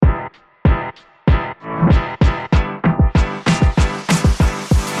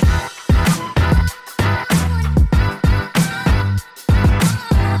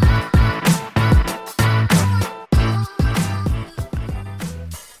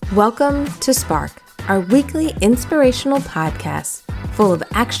Welcome to Spark, our weekly inspirational podcast full of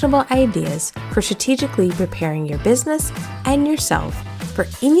actionable ideas for strategically preparing your business and yourself for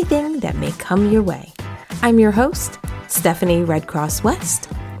anything that may come your way. I'm your host, Stephanie Red Cross West,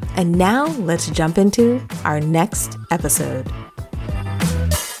 and now let's jump into our next episode.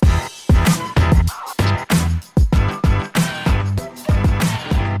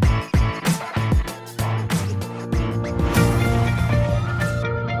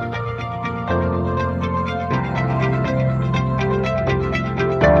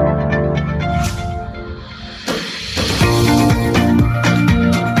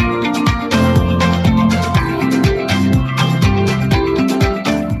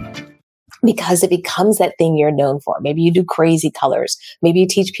 Because it becomes that thing you're known for. Maybe you do crazy colors. Maybe you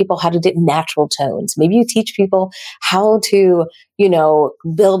teach people how to do natural tones. Maybe you teach people how to,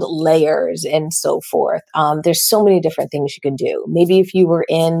 build layers and so forth. There's so many different things you can do. Maybe if you were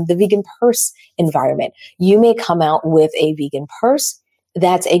in the vegan purse environment, you may come out with a vegan purse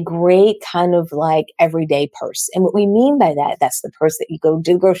that's a great kind of like everyday purse. And what we mean by that, that's the purse that you go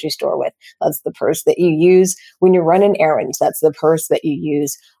to the grocery store with. That's the purse that you use when you're running errands. That's the purse that you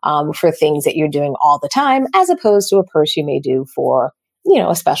use for things that you're doing all the time, as opposed to a purse you may do for,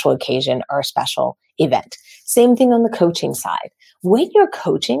 a special occasion or a special event. Same thing on the coaching side. When you're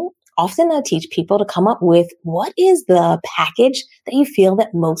coaching, often I teach people to come up with what is the package that you feel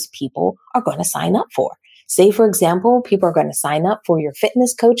that most people are going to sign up for. Say, for example, people are going to sign up for your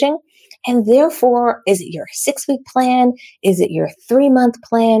fitness coaching, and therefore, is it your 6-week plan? Is it your 3-month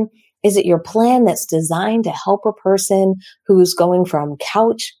plan? Is it your plan that's designed to help a person who's going from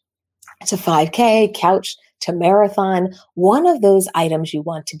couch to 5K, couch to marathon? One of those items you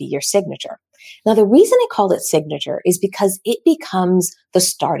want to be your signature. Now, the reason I call it signature is because it becomes the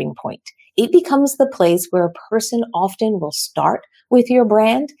starting point. It becomes the place where a person often will start with your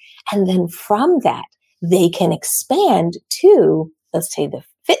brand, and then from that, they can expand to, let's say the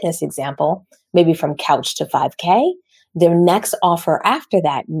fitness example, maybe from couch to 5K. Their next offer after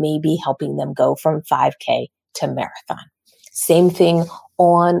that may be helping them go from 5K to marathon. Same thing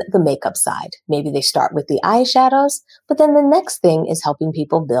on the makeup side. Maybe they start with the eyeshadows, but then the next thing is helping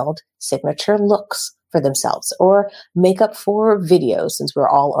people build signature looks for themselves or makeup for video, since we're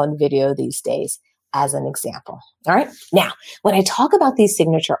all on video these days, as an example. All right. Now, when I talk about these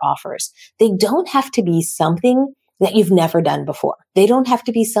signature offers, they don't have to be something that you've never done before. They don't have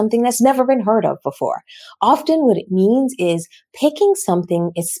to be something that's never been heard of before. Often what it means is picking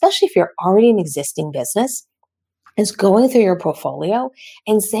something, especially if you're already an existing business, is going through your portfolio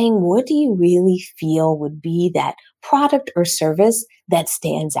and saying, what do you really feel would be that product or service that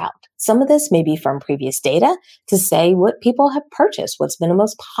stands out? Some of this may be from previous data to say what people have purchased, what's been the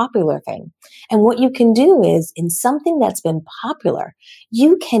most popular thing. And what you can do is, in something that's been popular,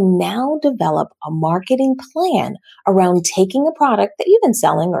 you can now develop a marketing plan around taking a product that you've been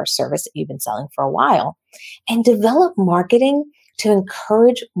selling or a service that you've been selling for a while and develop marketing to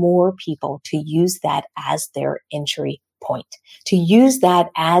encourage more people to use that as their entry point, to use that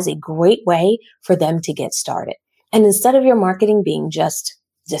as a great way for them to get started. And instead of your marketing being just,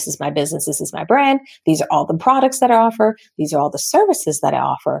 this is my business, this is my brand, these are all the products that I offer, these are all the services that I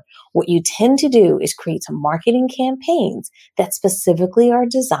offer, what you tend to do is create some marketing campaigns that specifically are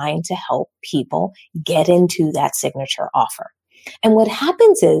designed to help people get into that signature offer. And what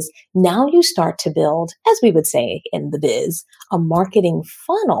happens is now you start to build, as we would say in the biz, a marketing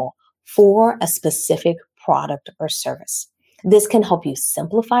funnel for a specific product or service. This can help you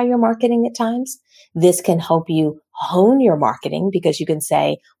simplify your marketing at times. This can help you hone your marketing because you can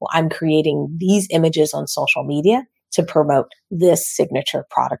say, well, I'm creating these images on social media to promote this signature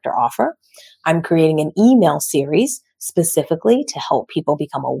product or offer. I'm creating an email series specifically to help people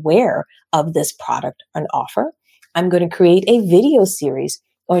become aware of this product and offer. I'm going to create a video series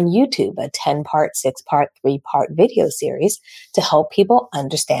on YouTube, a 10-part, 6-part, 3-part video series to help people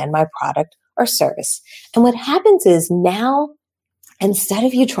understand my product or service. And what happens is now, instead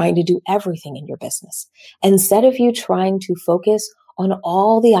of you trying to do everything in your business, instead of you trying to focus on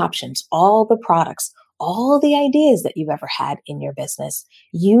all the options, all the products, all the ideas that you've ever had in your business,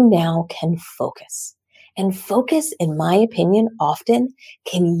 you now can focus. And focus, in my opinion, often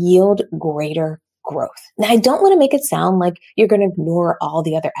can yield greater growth. Now, I don't want to make it sound like you're going to ignore all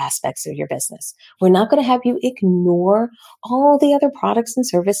the other aspects of your business. We're not going to have you ignore all the other products and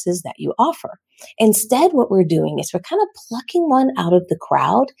services that you offer. Instead, what we're doing is we're kind of plucking one out of the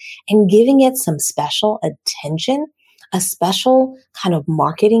crowd and giving it some special attention, a special kind of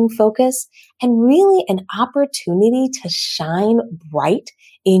marketing focus, and really an opportunity to shine bright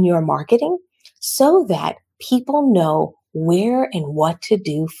in your marketing so that people know where and what to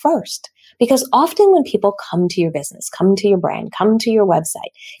do first. Because often when people come to your business, come to your brand, come to your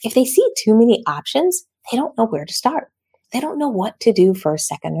website, if they see too many options, they don't know where to start. They don't know what to do first,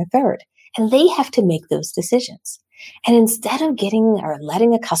 second, or third. And they have to make those decisions. And instead of getting or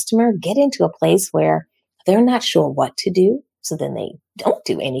letting a customer get into a place where they're not sure what to do, so then they don't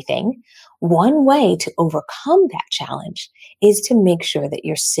do anything, one way to overcome that challenge is to make sure that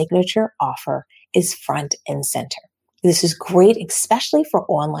your signature offer is front and center. This is great, especially for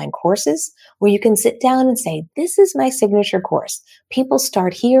online courses where you can sit down and say, this is my signature course. People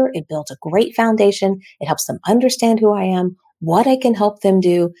start here. It builds a great foundation. It helps them understand who I am, what I can help them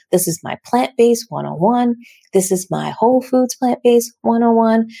do. This is my plant-based 101. This is my whole foods plant-based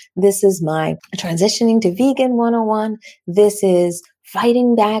 101. This is my transitioning to vegan 101. This is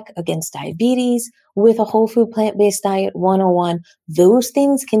fighting back against diabetes with a whole food plant-based diet 101. Those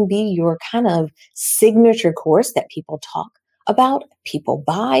things can be your kind of signature course that people talk about, people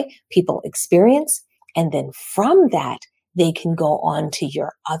buy, people experience. And then from that, they can go on to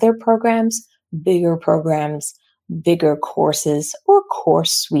your other programs, bigger courses, or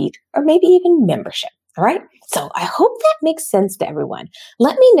course suite, or maybe even membership. All right. So I hope that makes sense to everyone.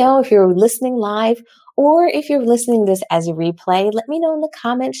 Let me know if you're listening live or if you're listening to this as a replay. Let me know in the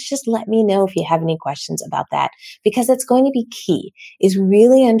comments. Just let me know if you have any questions about that, because it's going to be key, is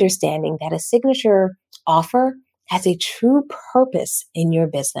really understanding that a signature offer has a true purpose in your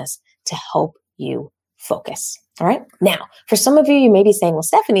business to help you focus. All right. Now, for some of you, you may be saying, well,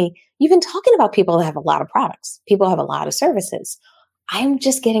 Stephanie, you've been talking about people that have a lot of products. People have a lot of services. I'm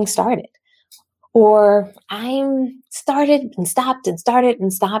just getting started. Or I'm started and stopped and started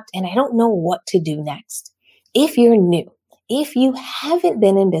and stopped, and I don't know what to do next. If you're new, if you haven't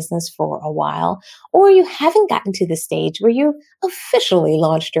been in business for a while, or you haven't gotten to the stage where you officially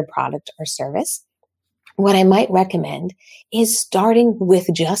launched your product or service, what I might recommend is starting with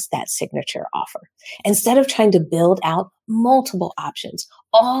just that signature offer. Instead of trying to build out multiple options,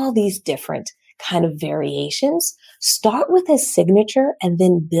 all these different kind of variations, start with a signature and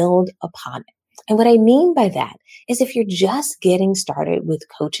then build upon it. And what I mean by that is if you're just getting started with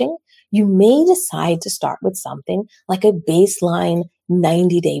coaching, you may decide to start with something like a baseline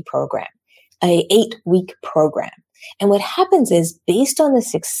 90-day program, a 8-week program. And what happens is, based on the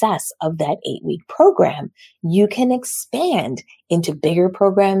success of that 8-week program, you can expand into bigger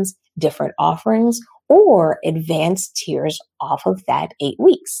programs, different offerings, or advanced tiers off of that 8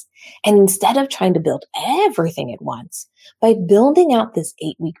 weeks. And instead of trying to build everything at once, by building out this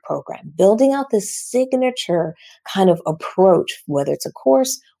 8-week program, building out this signature kind of approach, whether it's a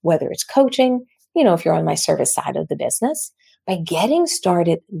course, whether it's coaching, if you're on my service side of the business, by getting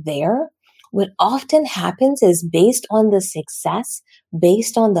started there, what often happens is, based on the success,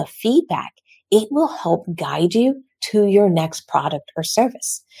 based on the feedback, it will help guide you to your next product or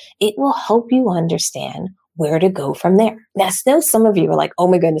service. It will help you understand where to go from there. Now, I know some of you are like, oh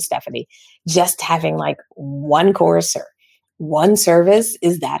my goodness, Stephanie, just having like one course or one service,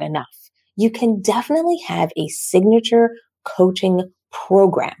 is that enough? You can definitely have a signature coaching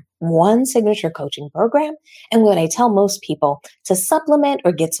program, one signature coaching program. And what I tell most people, to supplement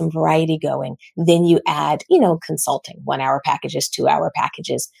or get some variety going, then you add, consulting, 1-hour packages, 2-hour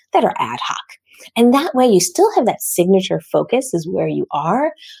packages that are ad hoc. And that way you still have that signature focus is where you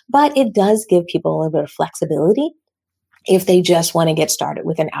are, but it does give people a little bit of flexibility if they just want to get started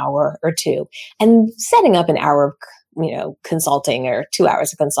with an hour or two. And setting up an hour of consulting or 2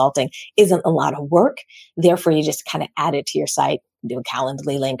 hours of consulting isn't a lot of work. Therefore, you just kind of add it to your site, do a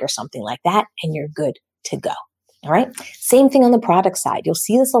Calendly link or something like that, and you're good to go. All right. Same thing on the product side. You'll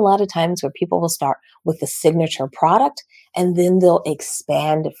see this a lot of times where people will start with the signature product and then they'll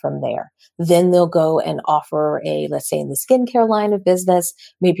expand from there. Then they'll go and offer let's say in the skincare line of business,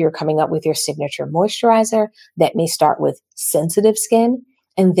 maybe you're coming up with your signature moisturizer that may start with sensitive skin.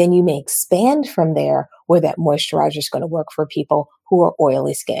 And then you may expand from there where that moisturizer is going to work for people who are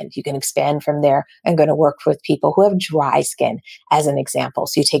oily skinned. You can expand from there and going to work with people who have dry skin, as an example.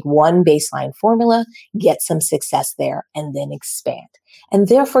 So you take one baseline formula, get some success there, and then expand. And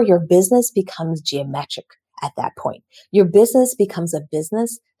therefore, your business becomes geometric at that point. Your business becomes a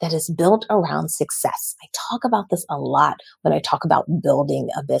business that is built around success. I talk about this a lot when I talk about building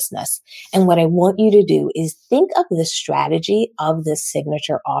a business. And what I want you to do is think of the strategy of this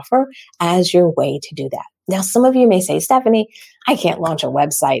signature offer as your way to do that. Now, some of you may say, Stephanie, I can't launch a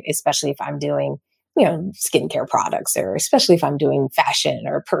website, especially if I'm doing skincare products, or especially if I'm doing fashion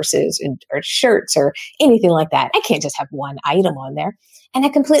or purses or shirts or anything like that. I can't just have one item on there. And I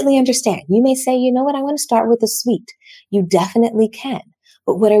completely understand. You may say, you know what, I want to start with a suite. You definitely can.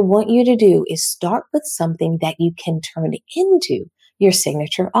 But what I want you to do is start with something that you can turn into your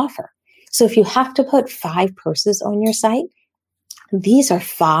signature offer. So if you have to put 5 purses on your site, these are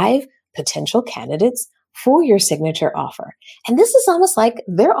 5 potential candidates for your signature offer. And this is almost like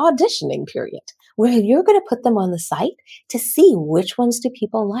their auditioning period, where you're going to put them on the site to see which ones do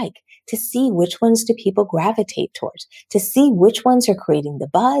people like, to see which ones do people gravitate towards, to see which ones are creating the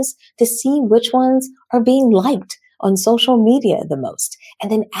buzz, to see which ones are being liked on social media the most.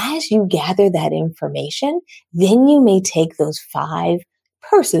 And then as you gather that information, then you may take those 5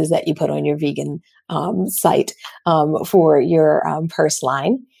 purses that you put on your vegan site for your purse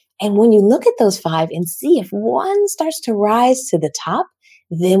line. And when you look at those 5 and see if one starts to rise to the top,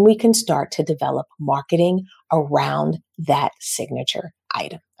 then we can start to develop marketing around that signature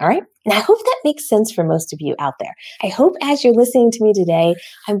item. All right. And I hope that makes sense for most of you out there. I hope as you're listening to me today,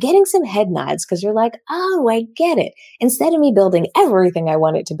 I'm getting some head nods because you're like, oh, I get it. Instead of me building everything I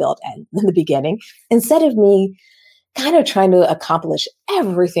wanted to build in the beginning, instead of me kind of trying to accomplish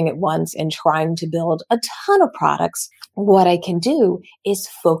everything at once and trying to build a ton of products, what I can do is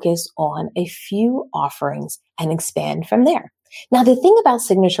focus on a few offerings and expand from there. Now, the thing about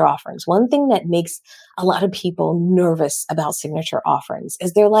signature offerings, one thing that makes a lot of people nervous about signature offerings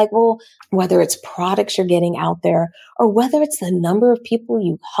is they're like, well, whether it's products you're getting out there or whether it's the number of people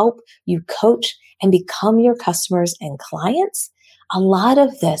you help, you coach and become your customers and clients, a lot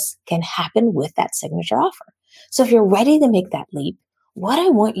of this can happen with that signature offer. So if you're ready to make that leap, what I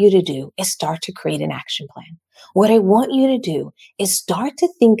want you to do is start to create an action plan. What I want you to do is start to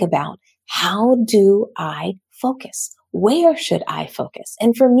think about, how do I focus? Where should I focus?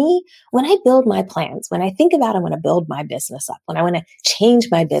 And for me, when I build my plans, when I think about I want to build my business up, when I want to change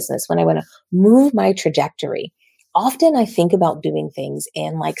my business, when I want to move my trajectory, often I think about doing things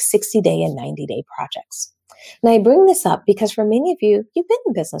in like 60-day and 90-day projects. And I bring this up because for many of you, you've been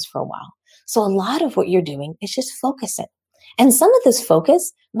in business for a while. So a lot of what you're doing is just focusing. And some of this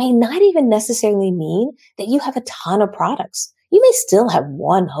focus may not even necessarily mean that you have a ton of products. You may still have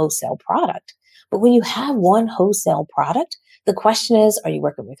one wholesale product. But when you have one wholesale product, the question is, are you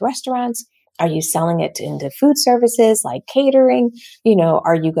working with restaurants? Are you selling it into food services like catering?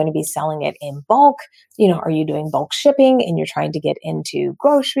 Are you going to be selling it in bulk? Are you doing bulk shipping and you're trying to get into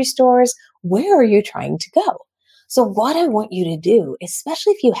grocery stores? Where are you trying to go? So what I want you to do,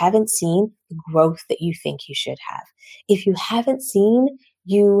 especially if you haven't seen the growth that you think you should have, if you haven't seen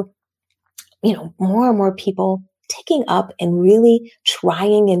more and more people taking up and really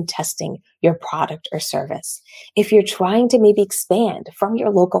trying and testing your product or service. If you're trying to maybe expand from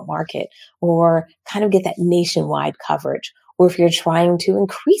your local market or kind of get that nationwide coverage, or if you're trying to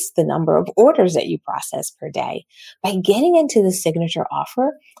increase the number of orders that you process per day, by getting into the signature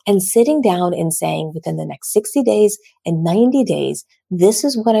offer and sitting down and saying within the next 60 days and 90 days, this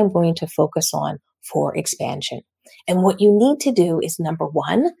is what I'm going to focus on for expansion. And what you need to do is, number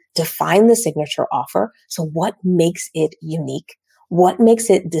 1, define the signature offer. So what makes it unique? What makes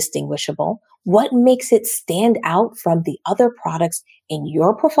it distinguishable? What makes it stand out from the other products in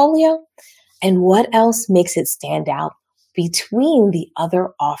your portfolio? And what else makes it stand out between the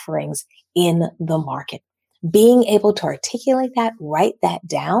other offerings in the market? Being able to articulate that, write that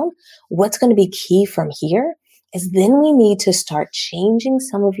down, what's going to be key from here is then we need to start changing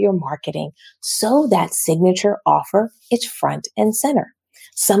some of your marketing so that signature offer is front and center.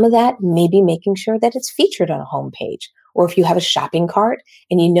 Some of that may be making sure that it's featured on a homepage. Or if you have a shopping cart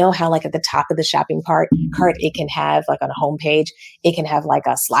and you know how like at the top of the shopping cart, it can have like on a homepage, it can have like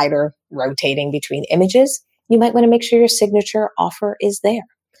a slider rotating between images. You might want to make sure your signature offer is there.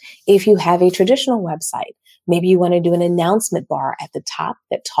 If you have a traditional website, maybe you want to do an announcement bar at the top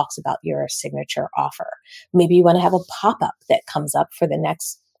that talks about your signature offer. Maybe you want to have a pop-up that comes up for the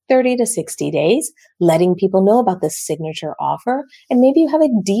next 30 to 60 days, letting people know about this signature offer. And maybe you have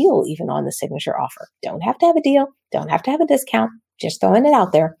a deal even on the signature offer. Don't have to have a deal. Don't have to have a discount. Just throwing it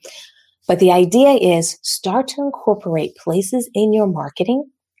out there. But the idea is start to incorporate places in your marketing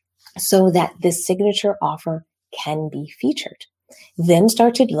so that this signature offer can be featured. Then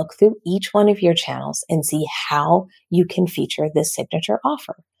start to look through each one of your channels and see how you can feature this signature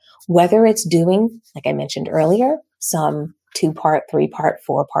offer. Whether it's doing, like I mentioned earlier, some 2-part, 3-part,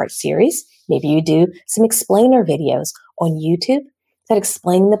 4-part series. Maybe you do some explainer videos on YouTube that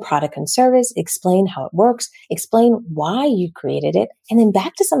explain the product and service, explain how it works, explain why you created it, and then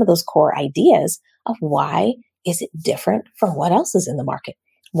back to some of those core ideas of why is it different from what else is in the market?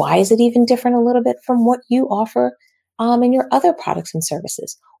 Why is it even different a little bit from what you offer in your other products and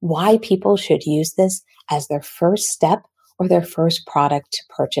services? Why people should use this as their first step or their first product to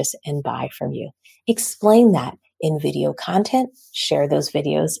purchase and buy from you. Explain that in video content, share those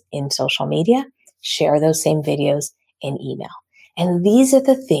videos in social media, share those same videos in email. And these are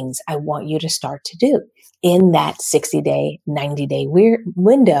the things I want you to start to do in that 60-day, 90-day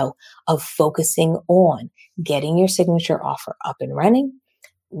window of focusing on getting your signature offer up and running,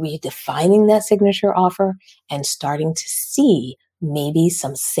 redefining that signature offer, and starting to see maybe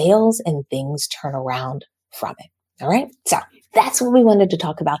some sales and things turn around from it. All right. So that's what we wanted to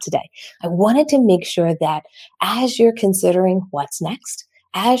talk about today. I wanted to make sure that as you're considering what's next,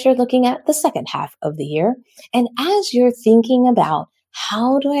 as you're looking at the second half of the year, and as you're thinking about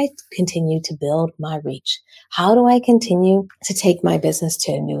how do I continue to build my reach? How do I continue to take my business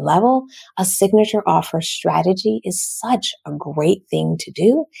to a new level? A signature offer strategy is such a great thing to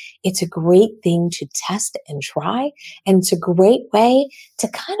do. It's a great thing to test and try. And it's a great way to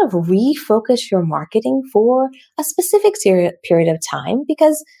kind of refocus your marketing for a specific period of time,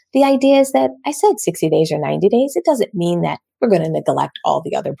 because the idea is that I said 60 days or 90 days. It doesn't mean that we're going to neglect all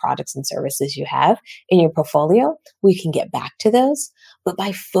the other products and services you have in your portfolio. We can get back to those. But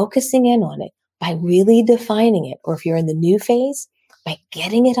by focusing in on it, by really defining it, or if you're in the new phase, by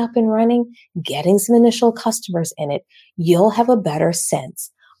getting it up and running, getting some initial customers in it, you'll have a better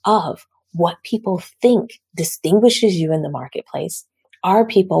sense of what people think distinguishes you in the marketplace. Are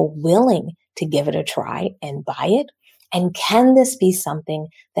people willing to give it a try and buy it? And can this be something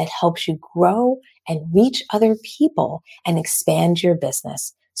that helps you grow and reach other people and expand your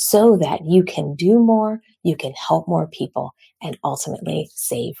business so that you can do more, you can help more people, and ultimately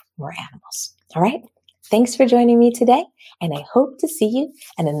save more animals? All right. Thanks for joining me today. And I hope to see you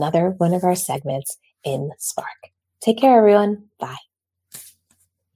in another one of our segments in Spark. Take care, everyone. Bye.